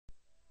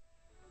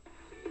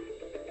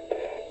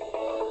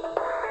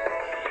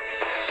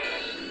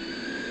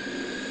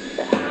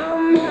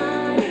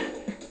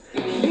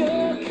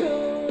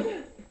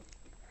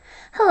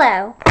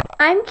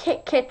I'm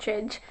Kit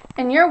Kittredge,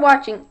 and you're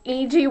watching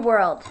AG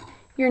World,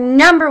 your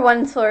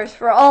 #1 source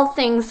for all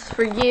things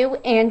for you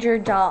and your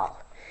doll.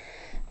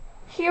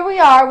 Here we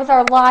are with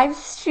our live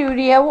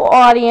studio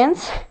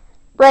audience,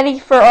 ready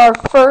for our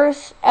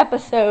first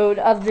episode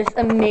of this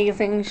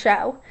amazing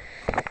show.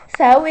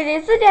 So it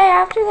is the day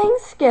after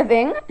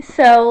Thanksgiving,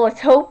 so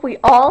let's hope we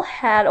all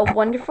had a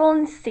wonderful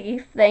and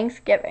safe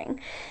Thanksgiving.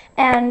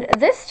 And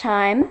this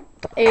time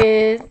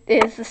is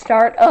the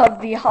start of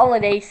the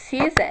holiday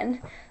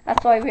season.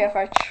 That's why we have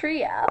our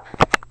tree up.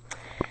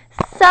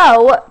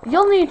 So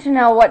you'll need to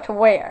know what to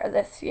wear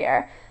this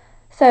year,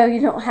 so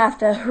you don't have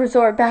to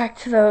resort back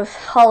to those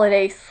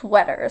holiday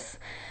sweaters.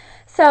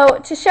 So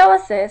to show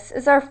us this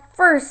is our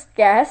first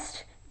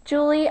guest,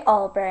 Julie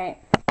Albright.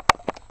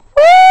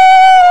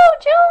 Woo,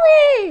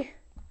 Julie!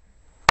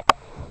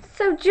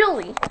 So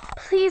Julie,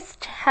 please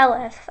tell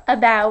us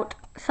about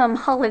some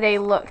holiday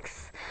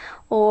looks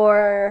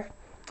or,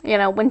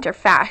 winter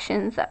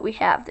fashions that we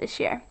have this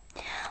year.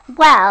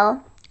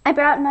 Well, I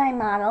brought my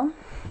model,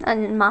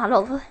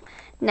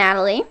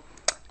 Natalie.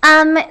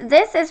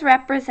 This is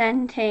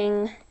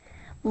representing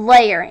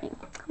layering.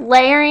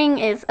 Layering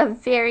is a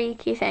very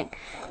key thing.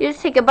 You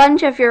just take a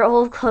bunch of your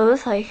old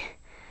clothes, like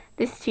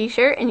this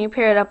t-shirt, and you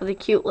pair it up with a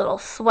cute little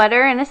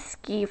sweater and a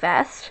ski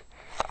vest.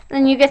 And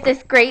then you get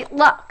this great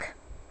look.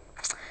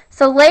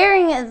 So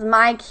layering is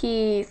my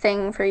key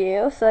thing for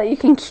you, so that you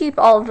can keep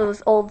all of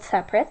those old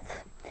separates.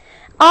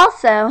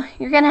 Also,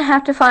 you're going to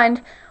have to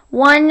find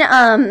one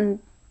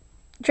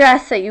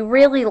dress that you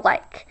really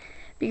like,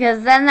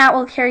 because then that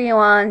will carry you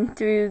on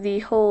through the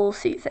whole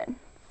season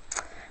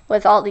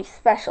with all these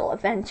special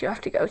events you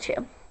have to go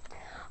to.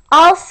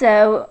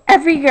 Also,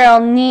 every girl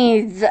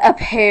needs a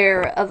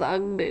pair of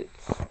UGG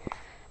boots.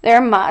 They're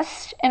a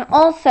must. And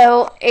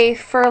also a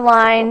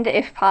fur-lined,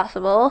 if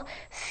possible,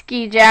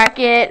 ski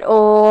jacket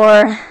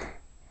or,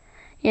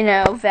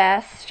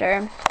 vest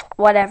or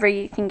whatever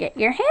you can get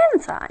your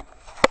hands on.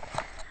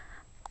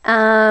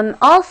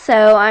 Also,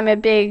 I'm a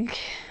big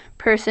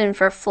person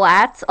for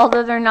flats,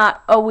 although they're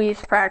not always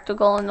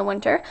practical in the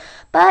winter.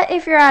 But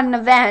if you're at an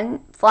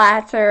event,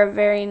 flats are a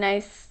very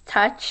nice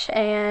touch,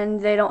 and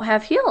they don't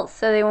have heels,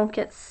 so they won't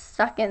get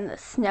stuck in the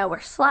snow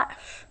or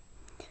slush.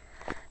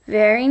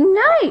 Very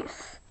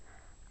nice.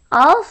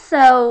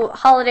 Also,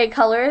 holiday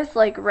colors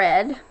like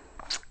red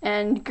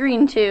and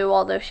green too,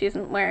 although she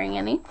isn't wearing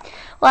any.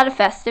 A lot of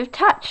festive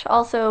touch.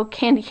 Also,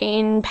 candy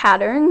cane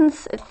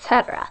patterns,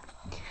 etc.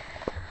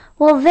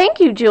 Well, thank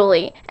you,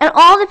 Julie. And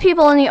all the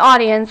people in the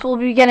audience will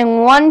be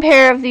getting one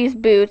pair of these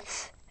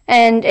boots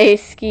and a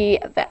ski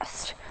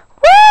vest.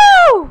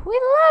 Woo! We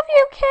love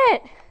you,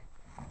 Kit.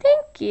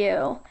 Thank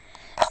you.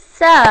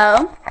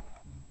 So,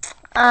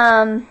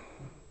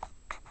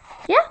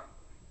 yeah.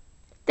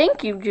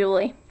 Thank you,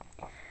 Julie.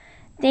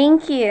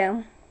 Thank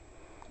you.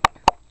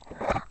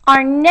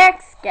 Our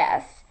next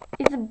guest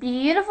is a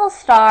beautiful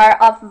star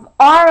off of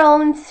our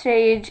own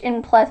stage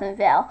in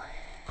Pleasantville.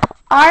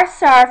 Our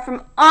star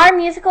from our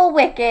musical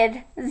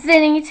Wicked,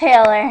 Zinnie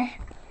Taylor.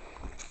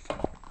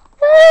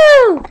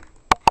 Woo!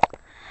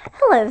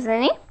 Hello,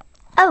 Zinnie.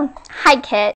 Oh, hi, Kit.